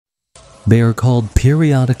They are called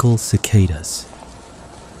periodical cicadas,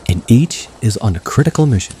 and each is on a critical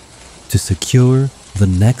mission to secure the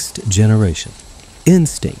next generation.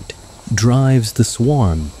 Instinct drives the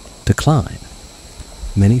swarm to climb.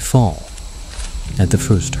 Many fall at the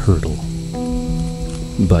first hurdle.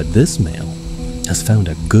 But this male has found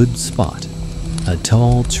a good spot, a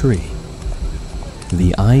tall tree,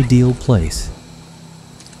 the ideal place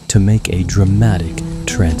to make a dramatic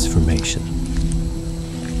transformation.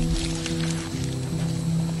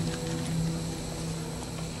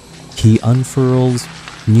 He unfurls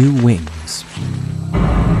new wings,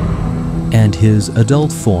 and his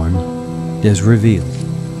adult form is revealed.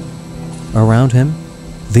 Around him,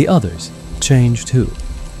 the others change too,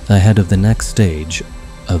 ahead of the next stage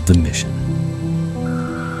of the mission.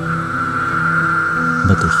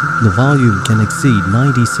 But the volume can exceed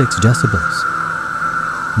 96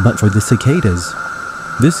 decibels. But for the cicadas,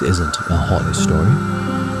 this isn't a horror story,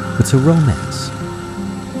 it's a romance.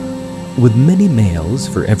 With many males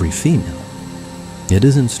for every female, it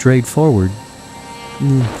isn't straightforward.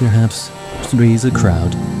 Perhaps three's a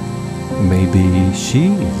crowd. Maybe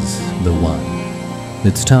she's the one.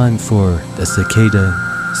 It's time for a cicada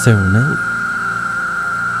serenade.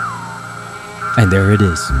 And there it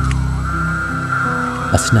is.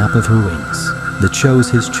 A snap of her wings that shows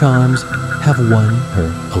his charms have won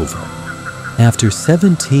her over. After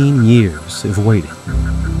 17 years of waiting,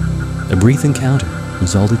 a brief encounter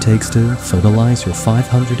is all it takes to fertilize her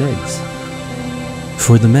 500 eggs.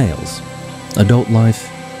 For the males, adult life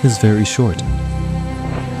is very short.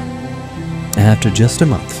 After just a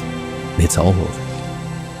month, it's all over.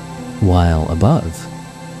 While above,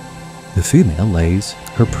 the female lays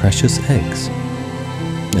her precious eggs.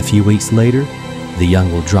 A few weeks later, the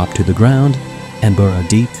young will drop to the ground and burrow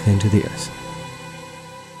deep into the earth.